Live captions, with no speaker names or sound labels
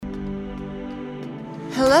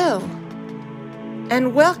Hello,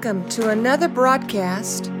 and welcome to another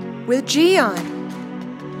broadcast with Gian.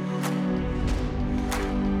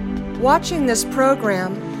 Watching this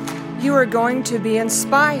program, you are going to be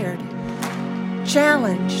inspired,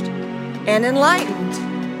 challenged, and enlightened.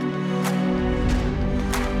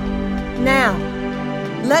 Now,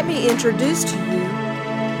 let me introduce to you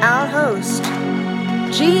our host,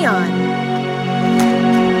 Gian.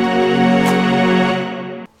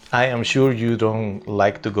 I am sure you don't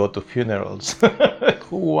like to go to funerals.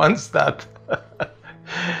 Who wants that?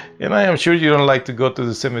 And I am sure you don't like to go to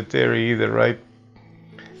the cemetery either, right?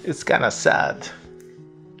 It's kind of sad.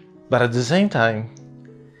 But at the same time,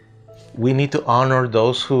 we need to honor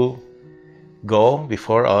those who go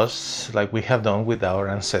before us, like we have done with our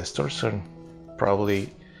ancestors. And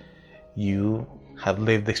probably you have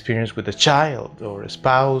lived experience with a child or a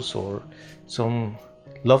spouse or some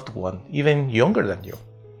loved one, even younger than you.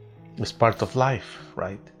 It's part of life,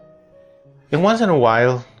 right? And once in a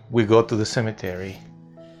while, we go to the cemetery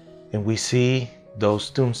and we see those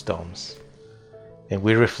tombstones and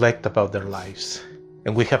we reflect about their lives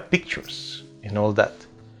and we have pictures and all that.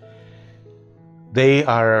 They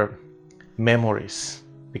are memories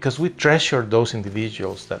because we treasure those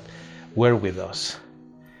individuals that were with us.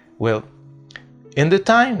 Well, in the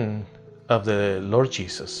time of the Lord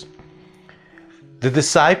Jesus, the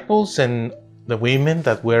disciples and the women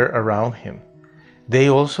that were around him, they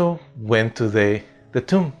also went to the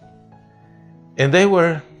tomb. And they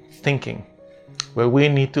were thinking, well, we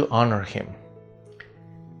need to honor him.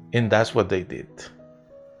 And that's what they did.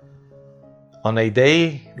 On a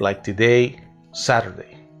day like today,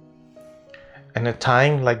 Saturday, and a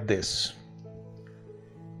time like this,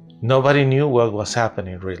 nobody knew what was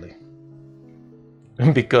happening really.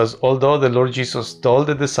 Because although the Lord Jesus told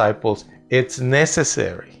the disciples, it's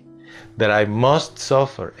necessary that I must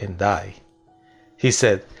suffer and die, he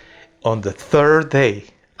said, on the third day,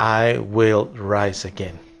 I will rise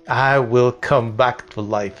again. I will come back to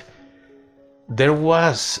life. There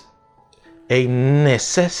was a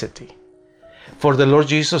necessity for the Lord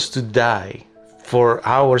Jesus to die for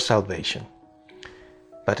our salvation.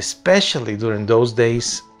 But especially during those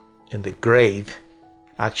days in the grave,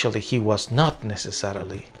 actually, he was not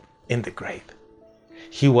necessarily in the grave.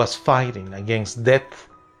 He was fighting against death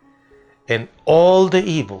and all the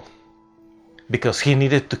evil, because he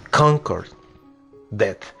needed to conquer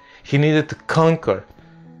death. He needed to conquer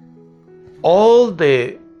all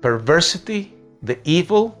the perversity, the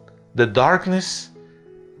evil, the darkness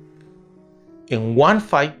in one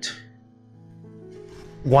fight,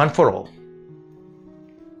 one for all.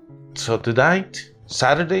 So tonight,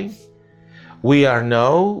 Saturday, we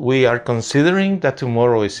are considering that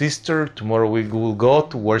tomorrow is Easter. Tomorrow we will go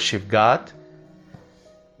to worship God.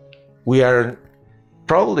 We are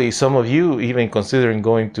probably, some of you, even considering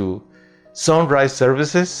going to sunrise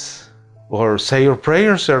services or say your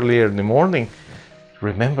prayers earlier in the morning,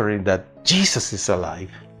 remembering that Jesus is alive.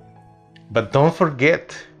 But don't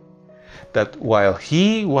forget that while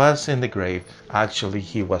he was in the grave, actually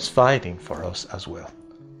he was fighting for us as well.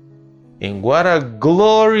 And what a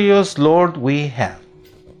glorious Lord we have.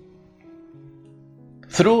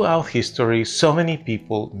 Throughout history, so many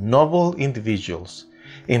people, noble individuals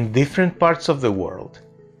in different parts of the world,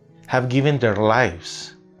 have given their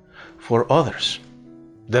lives for others.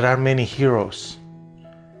 There are many heroes,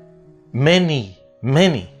 many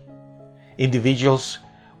individuals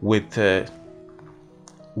with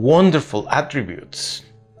wonderful attributes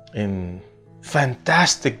and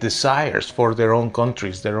fantastic desires for their own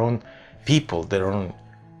countries, their own people, their own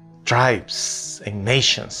tribes and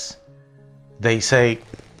nations. They say,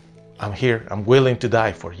 I'm here, I'm willing to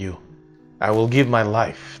die for you. I will give my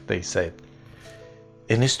life, they said.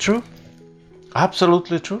 And it's true,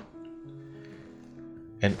 absolutely true.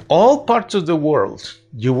 In all parts of the world,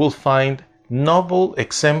 you will find noble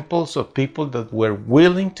examples of people that were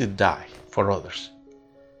willing to die for others.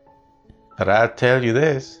 But I tell you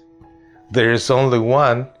this, there is only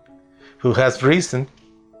one who has risen.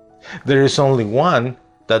 There is only one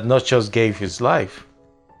that not just gave his life,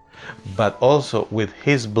 but also with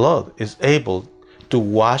his blood is able to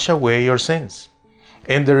wash away your sins.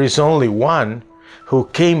 And there is only one who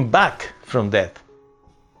came back from death,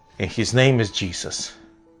 and his name is Jesus.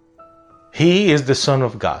 He is the Son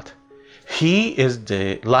of God. He is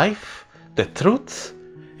the life, the truth,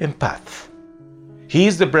 and path. He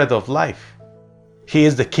is the bread of life. He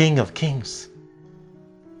is the King of Kings.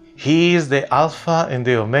 He is the Alpha and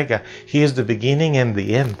the Omega. He is the beginning and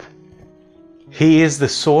the end. He is the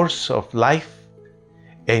source of life,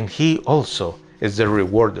 and he also is the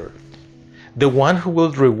rewarder, the one who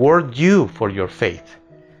will reward you for your faith.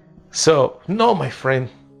 So, no, my friend,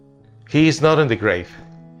 he is not in the grave.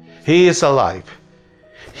 He is alive.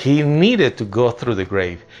 He needed to go through the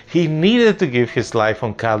grave. He needed to give his life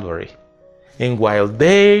on Calvary. And while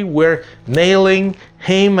they were nailing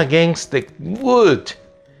him against the wood,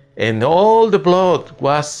 and all the blood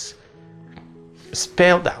was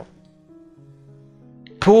spilled out,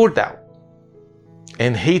 poured out,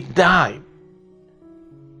 and he died,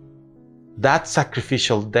 that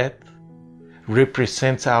sacrificial death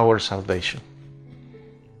represents our salvation.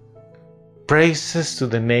 Praises to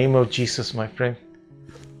the name of Jesus, my friend.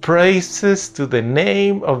 Praises to the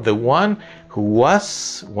name of the one who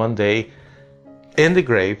was one day in the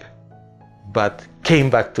grave, but came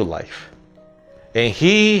back to life. And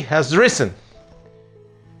he has risen.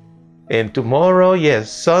 And tomorrow,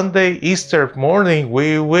 yes, Sunday, Easter morning,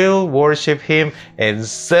 we will worship him and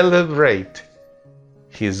celebrate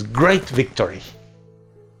his great victory.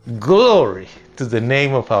 Glory to the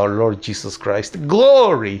name of our Lord Jesus Christ.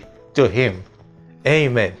 Glory to him.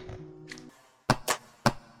 Amen.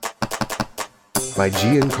 By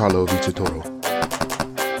Giancarlo Vitatoro.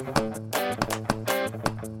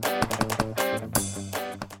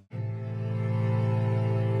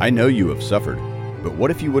 I know you have suffered, but what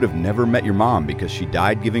if you would have never met your mom because she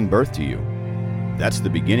died giving birth to you? That's the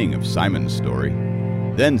beginning of Simon's story.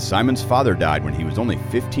 Then Simon's father died when he was only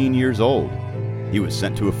 15 years old. He was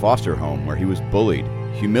sent to a foster home where he was bullied,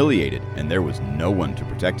 humiliated, and there was no one to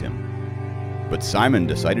protect him. But Simon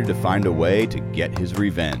decided to find a way to get his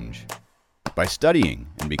revenge by studying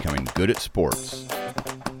and becoming good at sports.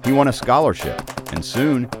 He won a scholarship, and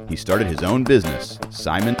soon he started his own business,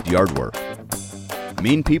 Simon's Yard Work.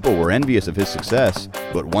 Mean people were envious of his success,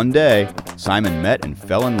 but one day, Simon met and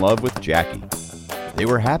fell in love with Jackie. They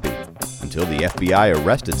were happy until the FBI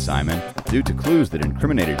arrested Simon due to clues that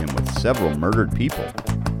incriminated him with several murdered people.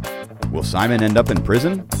 Will Simon end up in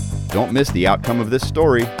prison? Don't miss the outcome of this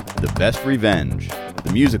story, The Best Revenge,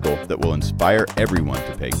 the musical that will inspire everyone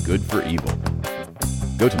to pay good for evil.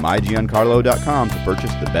 Go to mygiancarlo.com to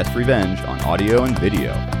purchase The Best Revenge on audio and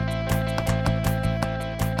video.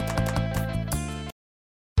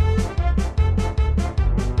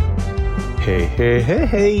 Hey, hey, hey,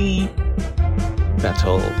 hey. That's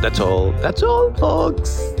all,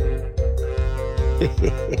 folks.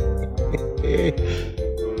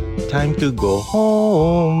 Time to go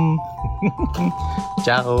home.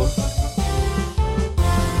 Ciao.